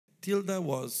Tilda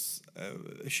was,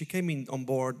 she came in on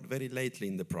board very lately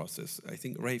in the process. I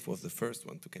think Rafe was the first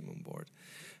one to come on board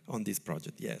on this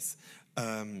project, yes.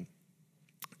 And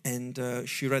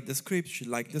she read the script, she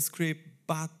liked the script,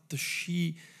 but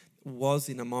she was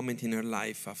in a moment in her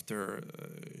life after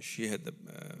she had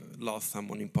lost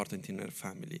someone important in her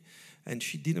family, and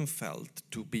she didn't felt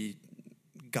to be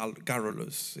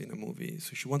garrulous in a movie,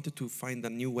 so she wanted to find a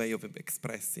new way of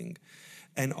expressing,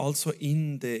 and also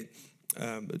in the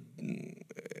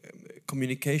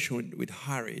communication with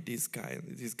Harry, this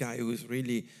guy who is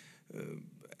really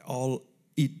all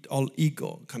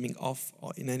ego coming off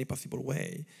in any possible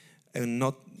way, and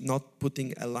not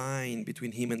putting a line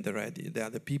between him and the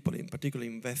other people, in particular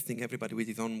investing everybody with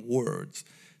his own words.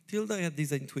 Tilda had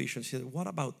this intuition. She said, what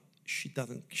about she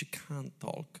can't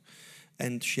talk,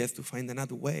 and she has to find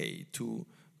another way to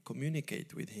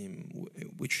communicate with him,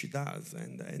 which she does,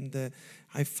 and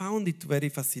I found it very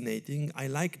fascinating. I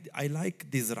like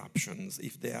disruptions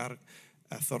if they are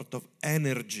a sort of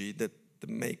energy that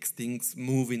makes things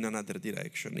move in another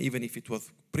direction, even if it was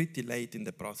pretty late in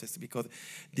the process, because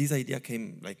this idea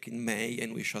came like in May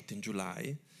and we shot in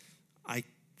July. I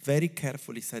very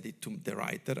carefully said it to the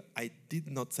writer. I did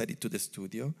not say it to the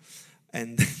studio.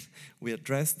 And we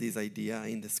addressed this idea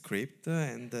in the script,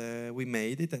 and we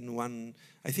made it. And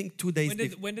I think 2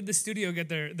 days. When did the studio get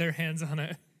their hands on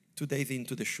it? 2 days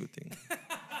into the shooting.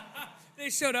 They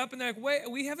showed up and they're like, "Wait,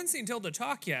 we haven't seen Tilda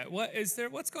talk yet.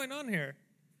 What's going on here?"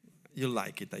 You'll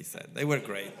like it, I said. They were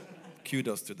great.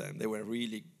 Kudos to them. They were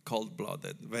really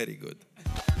cold-blooded. Very good.